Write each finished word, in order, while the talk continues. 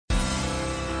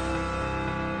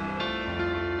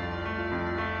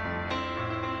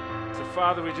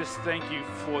Father, we just thank you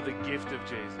for the gift of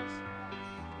Jesus.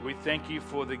 We thank you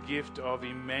for the gift of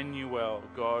Emmanuel,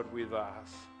 God with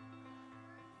us.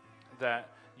 That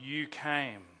you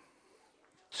came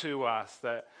to us,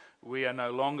 that we are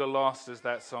no longer lost, as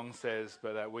that song says,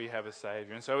 but that we have a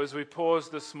Savior. And so as we pause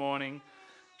this morning,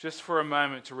 just for a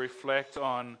moment to reflect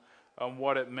on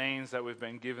what it means that we've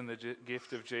been given the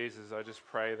gift of Jesus, I just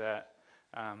pray that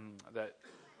that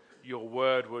your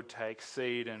word would take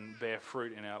seed and bear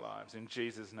fruit in our lives. In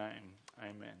Jesus' name,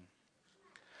 amen.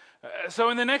 So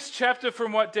in the next chapter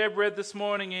from what Deb read this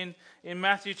morning in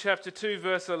Matthew chapter 2,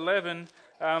 verse 11,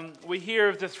 we hear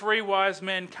of the three wise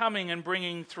men coming and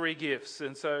bringing three gifts.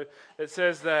 And so it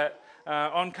says that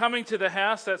on coming to the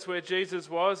house, that's where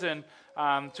Jesus was, and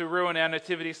to ruin our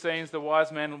nativity scenes, the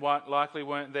wise men likely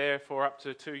weren't there for up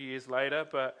to 2 years later.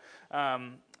 But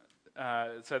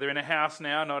so they're in a house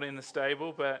now, not in the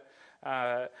stable. But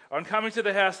on coming to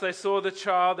the house, they saw the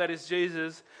child, that is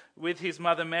Jesus, with his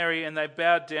mother Mary, and they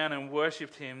bowed down and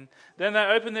worshipped him. Then they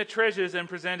opened their treasures and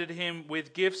presented him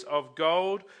with gifts of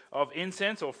gold, of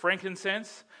incense or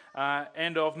frankincense,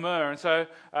 and of myrrh. And so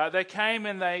they came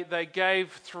and they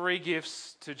gave three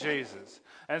gifts to Jesus.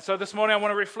 And so this morning I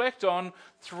want to reflect on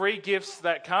three gifts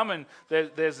that come, and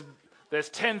there's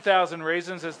 10,000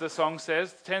 reasons, as the song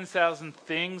says, 10,000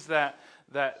 things that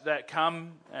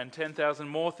come, and 10,000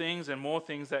 more things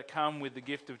that come with the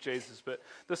gift of Jesus. But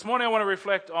this morning I want to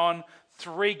reflect on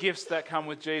three gifts that come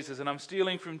with Jesus. And I'm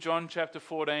stealing from John chapter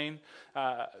 14,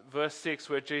 verse 6,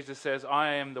 where Jesus says,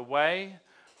 I am the way,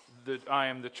 I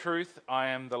am the truth, I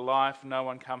am the life. No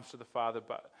one comes to the Father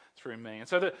but through me. And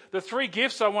so the three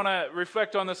gifts I want to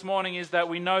reflect on this morning is that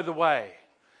we know the way.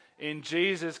 In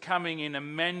Jesus coming, in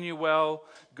Emmanuel,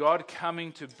 God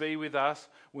coming to be with us,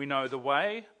 we know the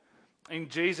way. In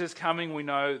Jesus coming, we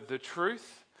know the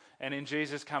truth, and in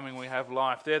Jesus coming, we have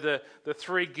life. They're the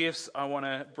three gifts I want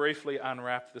to briefly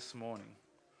unwrap this morning.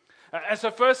 And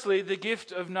so firstly, the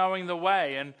gift of knowing the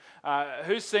way. And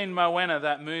who's seen Moana,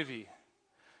 that movie?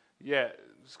 Yeah,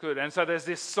 it's good. And so there's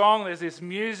this song, there's this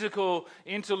musical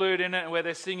interlude in it where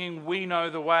they're singing, We Know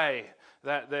the Way.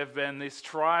 That they've been this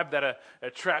tribe that are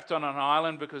trapped on an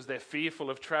island because they're fearful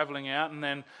of traveling out, and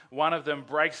then one of them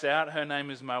breaks out, her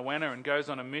name is Moana, and goes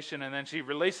on a mission, and then she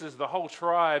releases the whole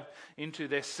tribe into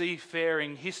their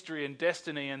seafaring history and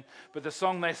destiny. But the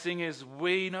song they sing is,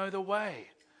 We Know the Way.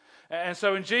 And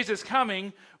so in Jesus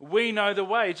coming, we know the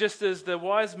way, just as the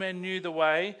wise men knew the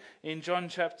way. In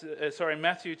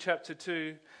Matthew chapter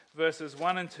 2, verses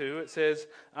 1 and 2, it says,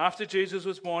 After Jesus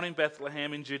was born in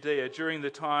Bethlehem in Judea during the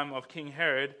time of King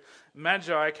Herod,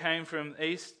 Magi came from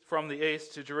the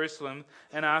east to Jerusalem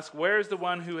and asked, Where is the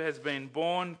one who has been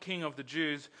born King of the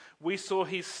Jews? We saw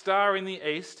his star in the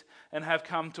east and have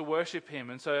come to worship him.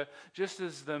 And so just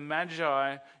as the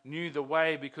Magi knew the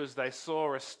way because they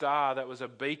saw a star that was a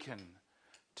beacon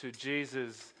to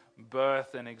Jesus'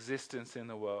 birth and existence in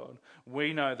the world,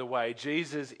 we know the way.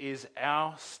 Jesus is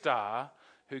our star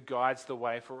who guides the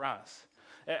way for us.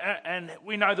 And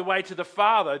we know the way to the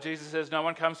Father. Jesus says, no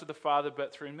one comes to the Father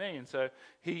but through me. And so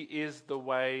he is the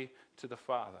way to the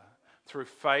Father. Through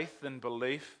faith and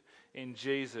belief in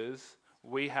Jesus,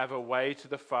 we have a way to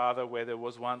the Father where there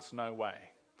was once no way.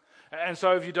 And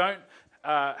so if you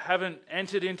haven't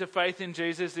entered into faith in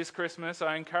Jesus this Christmas,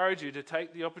 I encourage you to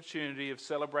take the opportunity of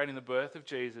celebrating the birth of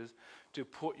Jesus, to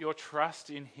put your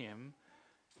trust in him,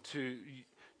 to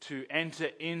enter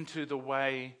into the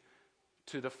way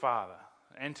to the Father,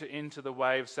 enter into the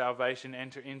way of salvation,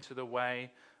 enter into the way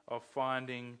of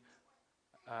finding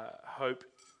hope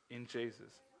in Jesus.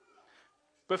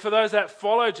 But for those that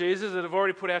follow Jesus, that have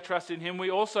already put our trust in him,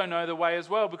 we also know the way as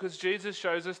well, because Jesus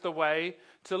shows us the way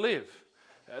to live.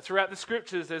 Throughout the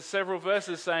scriptures, there's several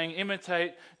verses saying,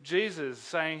 imitate Jesus,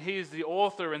 saying he is the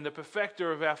author and the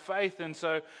perfecter of our faith. And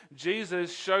so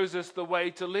Jesus shows us the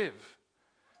way to live.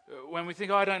 When we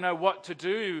think, I don't know what to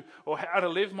do or how to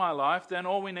live my life, then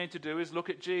all we need to do is look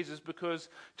at Jesus, because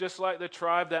just like the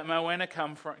tribe that Moana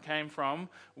came from,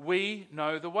 we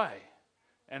know the way,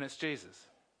 and it's Jesus.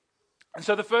 And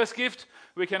so the first gift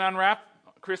we can unwrap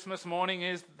Christmas morning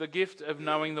is the gift of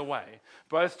knowing the way,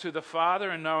 both to the Father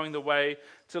and knowing the way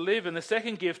to live. And the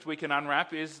second gift we can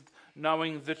unwrap is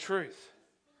knowing the truth.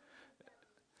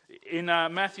 In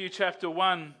Matthew chapter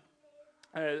 1,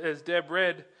 as Deb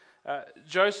read,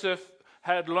 Joseph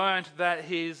had learnt that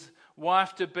his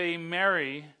wife-to-be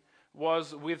Mary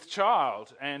was with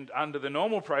child, and under the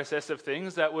normal process of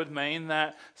things, that would mean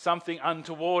that something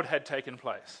untoward had taken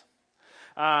place.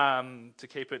 To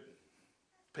keep it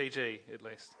PG, at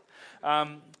least.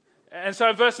 And so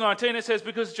in verse 19 it says,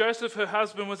 because Joseph, her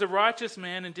husband, was a righteous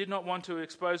man and did not want to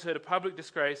expose her to public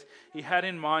disgrace, he had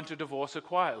in mind to divorce her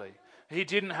quietly. He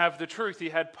didn't have the truth. He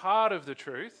had part of the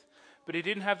truth, but he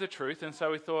didn't have the truth. And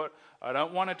so he thought, I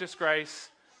don't want to disgrace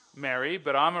Mary,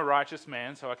 but I'm a righteous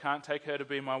man, so I can't take her to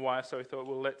be my wife. So he thought,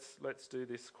 well, let's do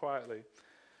this quietly.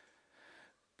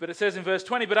 But it says in verse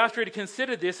 20, but after he had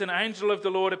considered this, an angel of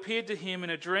the Lord appeared to him in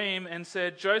a dream and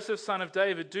said, Joseph, son of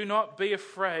David, do not be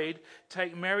afraid.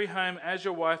 Take Mary home as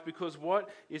your wife, because what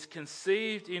is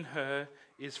conceived in her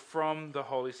is from the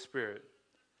Holy Spirit.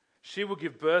 She will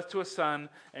give birth to a son,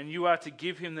 and you are to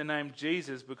give him the name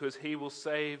Jesus, because he will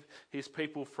save his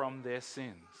people from their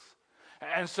sins.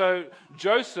 And so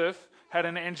Joseph had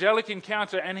an angelic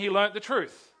encounter, and he learnt the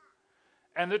truth.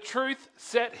 And the truth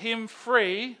set him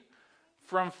free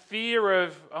from fear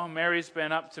of, Mary's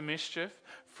been up to mischief,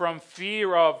 from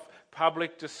fear of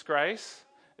public disgrace.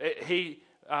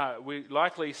 We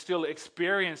likely still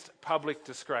experienced public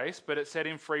disgrace, but it set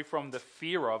him free from the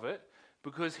fear of it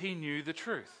because he knew the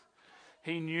truth.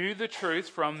 He knew the truth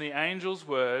from the angel's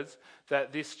words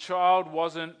that this child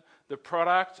wasn't the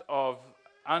product of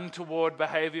untoward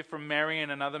behavior from Mary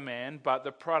and another man, but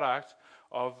the product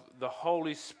of the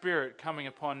Holy Spirit coming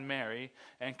upon Mary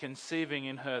and conceiving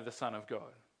in her the Son of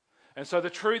God. And so the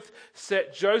truth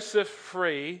set Joseph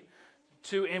free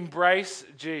to embrace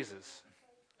Jesus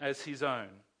as his own.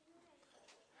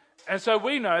 And so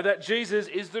we know that Jesus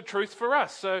is the truth for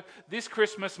us. So this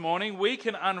Christmas morning, we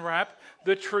can unwrap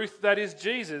the truth that is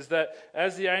Jesus, that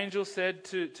as the angel said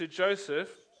to Joseph,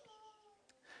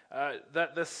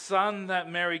 that the son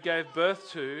that Mary gave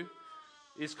birth to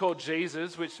is called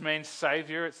Jesus, which means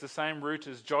Savior. It's the same root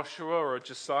as Joshua or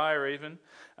Josiah even,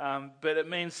 but it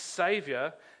means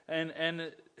Savior,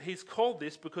 and he's called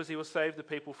this because he will save the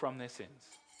people from their sins.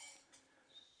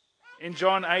 In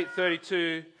John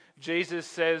 8:32, Jesus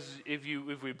says,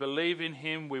 if we believe in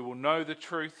him, we will know the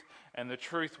truth, and the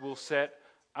truth will set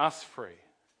us free.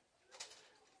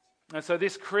 And so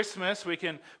this Christmas, we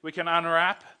can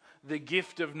unwrap the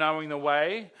gift of knowing the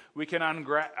way. We can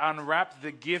unwrap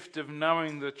the gift of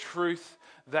knowing the truth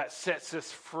that sets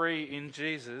us free in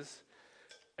Jesus.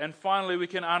 And finally, we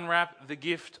can unwrap the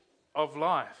gift of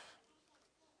life.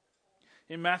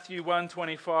 In Matthew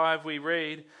 1:25, we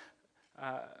read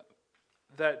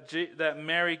that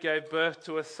Mary gave birth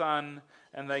to a son,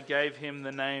 and they gave him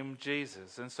the name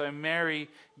Jesus. And so Mary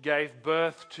gave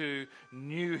birth to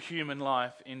new human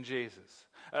life in Jesus.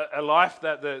 A life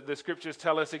that the scriptures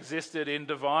tell us existed in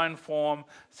divine form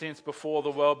since before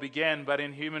the world began, but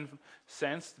in human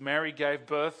sense, Mary gave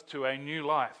birth to a new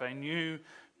life, a new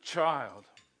child.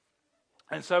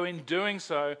 And so in doing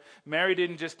so, Mary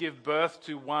didn't just give birth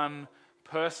to one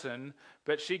person,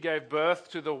 but she gave birth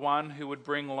to the one who would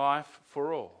bring life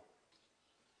for all.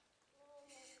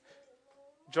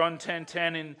 John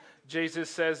 10:10, Jesus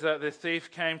says that the thief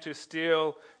came to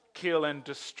steal, kill, and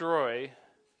destroy.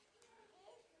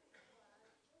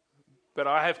 But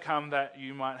I have come that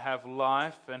you might have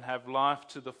life, and have life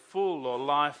to the full, or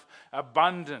life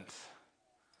abundant,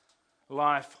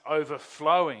 life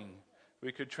overflowing.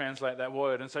 We could translate that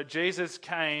word. And so Jesus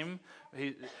came,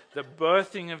 the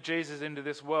birthing of Jesus into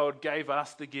this world gave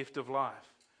us the gift of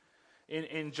life.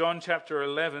 In John chapter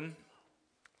 11,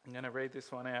 I'm going to read this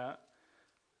one out,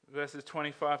 verses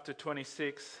 25 to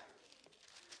 26,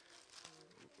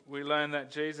 we learn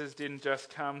that Jesus didn't just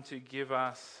come to give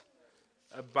us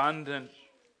abundant,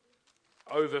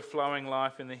 overflowing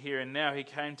life in the here and now. He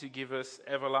came to give us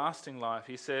everlasting life.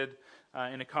 He said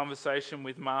in a conversation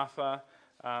with Martha,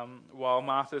 while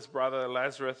Martha's brother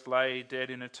Lazarus lay dead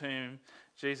in a tomb,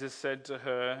 Jesus said to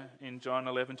her in John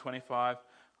 11:25,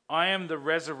 I am the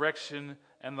resurrection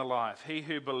and the life. He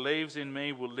who believes in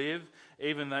me will live,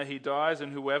 even though he dies,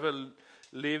 and whoever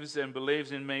lives and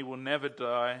believes in me will never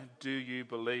die. Do you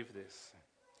believe this?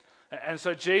 And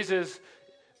so Jesus'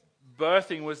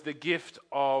 birthing was the gift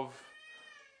of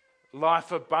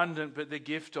life abundant, but the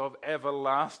gift of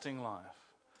everlasting life,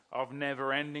 of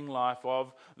never-ending life,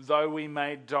 of though we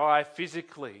may die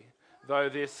physically, though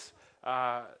this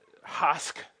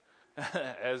husk,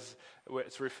 as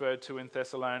it's referred to in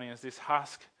Thessalonians, this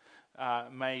husk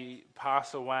may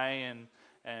pass away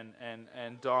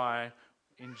and die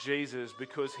in Jesus,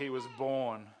 because he was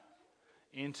born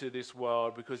into this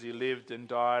world, because he lived and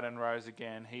died and rose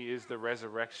again. He is the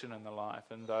resurrection and the life,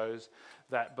 and those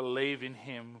that believe in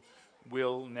him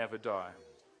will never die.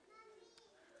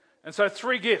 And so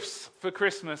 3 gifts for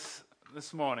Christmas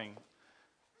this morning.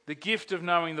 The gift of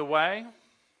knowing the way,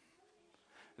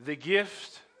 the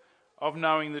gift of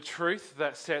knowing the truth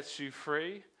that sets you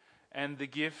free, and the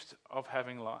gift of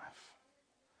having life.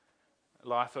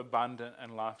 life abundant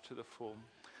and life to the full.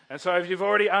 And so if you've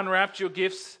already unwrapped your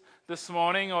gifts this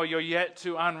morning or you're yet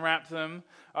to unwrap them,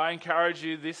 I encourage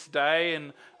you this day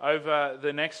and over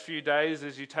the next few days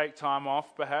as you take time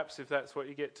off, perhaps, if that's what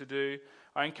you get to do,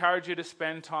 I encourage you to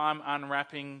spend time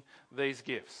unwrapping these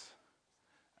gifts,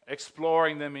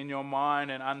 exploring them in your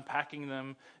mind and unpacking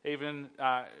them, even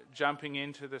jumping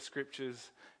into the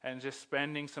scriptures and just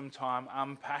spending some time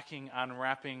unpacking,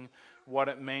 unwrapping what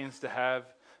it means to have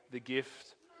the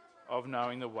gift of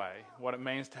knowing the way, what it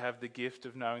means to have the gift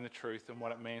of knowing the truth, and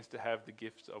what it means to have the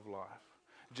gift of life.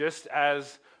 Just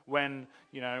as when,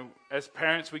 as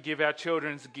parents we give our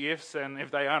children gifts, and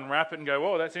if they unwrap it and go,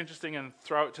 oh, that's interesting, and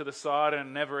throw it to the side and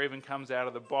it never even comes out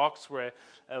of the box, we're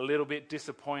a little bit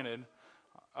disappointed.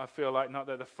 I feel like not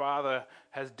that the Father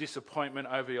has disappointment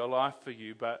over your life for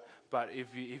you, but if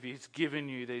He's given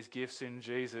you these gifts in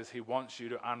Jesus, He wants you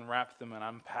to unwrap them and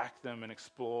unpack them and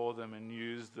explore them and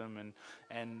use them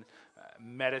and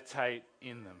meditate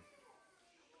in them.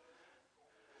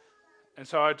 And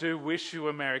so I do wish you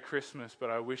a Merry Christmas, but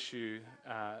I wish you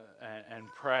and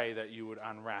pray that you would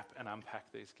unwrap and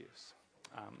unpack these gifts.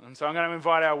 And so I'm going to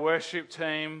invite our worship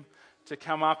team to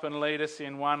come up and lead us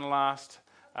in one last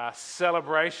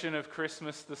celebration of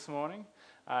Christmas this morning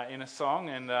in a song,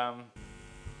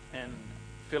 and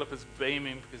Philip is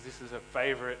beaming because this is her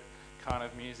favourite kind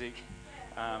of music,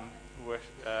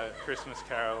 Christmas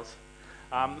carols.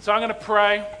 So I'm going to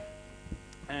pray,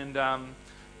 and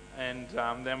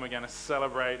then we're going to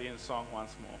celebrate in song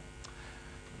once more.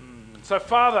 So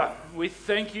Father, we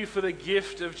thank you for the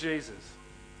gift of Jesus.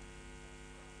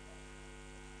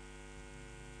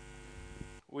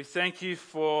 We thank you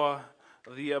for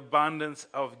the abundance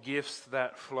of gifts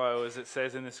that flow, as it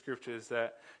says in the scriptures,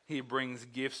 that he brings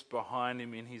gifts behind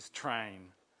him in his train,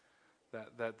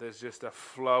 that there's just a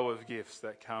flow of gifts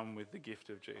that come with the gift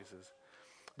of Jesus.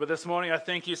 But this morning I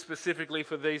thank you specifically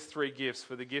for these three gifts,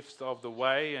 for the gift of the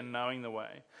way and knowing the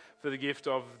way, for the gift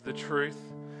of the truth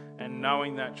and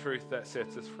knowing that truth that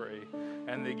sets us free,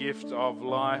 and the gift of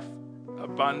life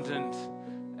abundant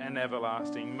and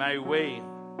everlasting. May we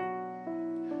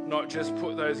not just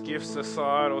put those gifts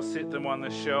aside or sit them on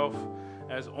the shelf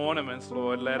as ornaments,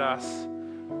 Lord. Let us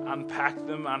unpack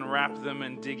them, unwrap them,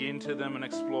 and dig into them and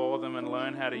explore them and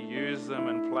learn how to use them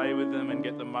and play with them and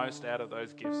get the most out of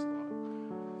those gifts,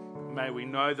 Lord. May we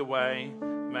know the way,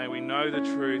 may we know the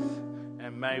truth,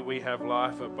 and may we have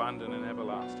life abundant and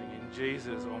everlasting. In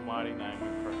Jesus' almighty name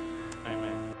we pray.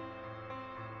 Amen.